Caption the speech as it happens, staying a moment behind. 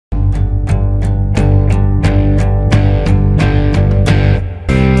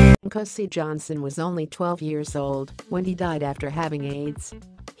Nkosi Johnson was only 12 years old when he died after having AIDS.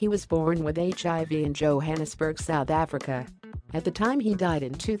 He was born with HIV in Johannesburg, South Africa. At the time he died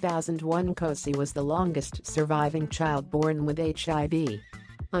in 2001, Nkosi was the longest surviving child born with HIV.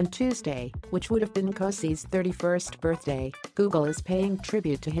 On Tuesday, which would have been Nkosi's 31st birthday, Google is paying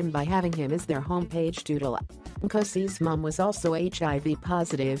tribute to him by having him as their homepage doodle. Nkosi's mom was also HIV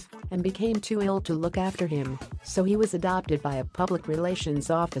positive and became too ill to look after him, so he was adopted by a public relations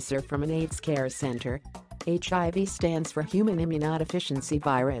officer from an AIDS care center. HIV stands for Human Immunodeficiency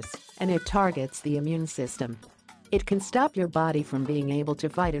Virus, and it targets the immune system. It can stop your body from being able to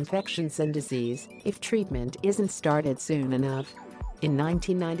fight infections and disease if treatment isn't started soon enough. In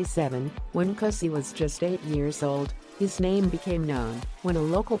 1997, when Nkosi was just 8 years old, his name became known when a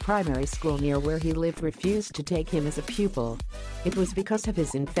local primary school near where he lived refused to take him as a pupil. It was because of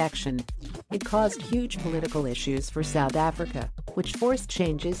his infection. It caused huge political issues for South Africa, which forced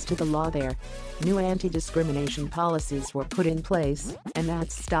changes to the law there. New anti-discrimination policies were put in place, and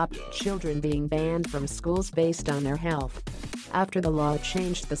that stopped children being banned from schools based on their health. After the law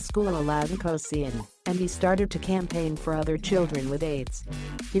changed, the school allowed Nkosi in, and he started to campaign for other children with AIDS.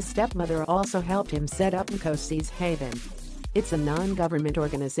 His stepmother also helped him set up Nkosi's Haven. It's a non-government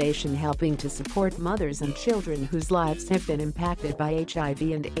organization helping to support mothers and children whose lives have been impacted by HIV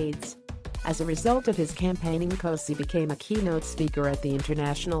and AIDS. As a result of his campaigning, Nkosi became a keynote speaker at the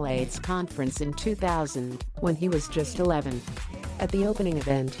International AIDS Conference in 2000, when he was just 11. At the opening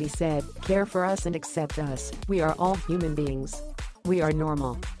event he said, "Care for us and accept us, we are all human beings. We are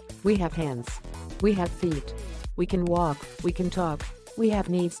normal. We have hands. We have feet. We can walk, we can talk. We have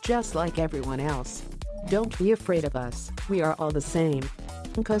needs just like everyone else. Don't be afraid of us, we are all the same."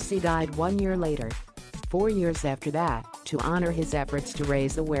 Nkosi died 1 year later. 4 years after that, to honor his efforts to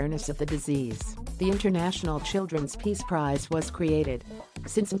raise awareness of the disease, the International Children's Peace Prize was created.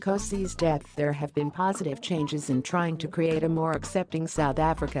 Since Nkosi's death, there have been positive changes in trying to create a more accepting South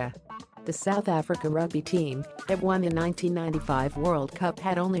Africa. The South Africa rugby team that won the 1995 World Cup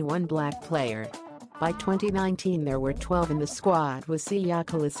had only one black player. By 2019 there were 12 in the squad, with Siya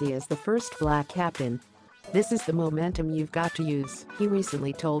Kolisi as the first black captain. "This is the momentum you've got to use," he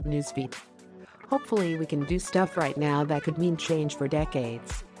recently told Newsbeat. "Hopefully we can do stuff right now that could mean change for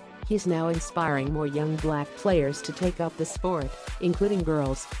decades." He's now inspiring more young black players to take up the sport, including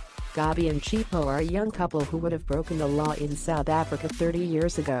girls. Gabi and Chipo are a young couple who would have broken the law in South Africa 30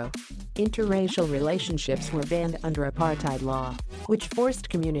 years ago. Interracial relationships were banned under apartheid law, which forced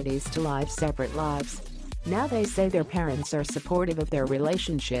communities to live separate lives. Now they say their parents are supportive of their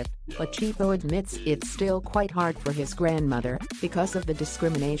relationship, but Chipo admits it's still quite hard for his grandmother because of the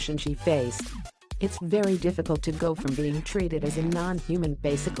discrimination she faced. "It's very difficult to go from being treated as a non-human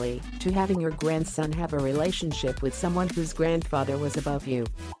basically to having your grandson have a relationship with someone whose grandfather was above you."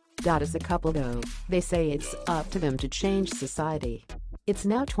 As a couple though, they say it's up to them to change society. It's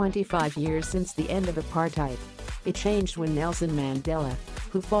now 25 years since the end of apartheid. It changed when Nelson Mandela,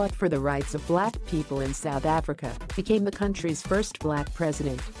 who fought for the rights of black people in South Africa, became the country's first black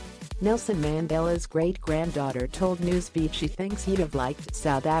president. Nelson Mandela's great-granddaughter told Newsbeat she thinks he'd have liked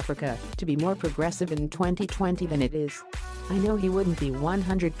South Africa to be more progressive in 2020 than it is. "I know he wouldn't be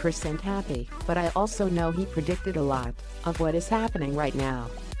 100% happy, but I also know he predicted a lot of what is happening right now,"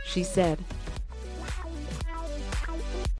 she said.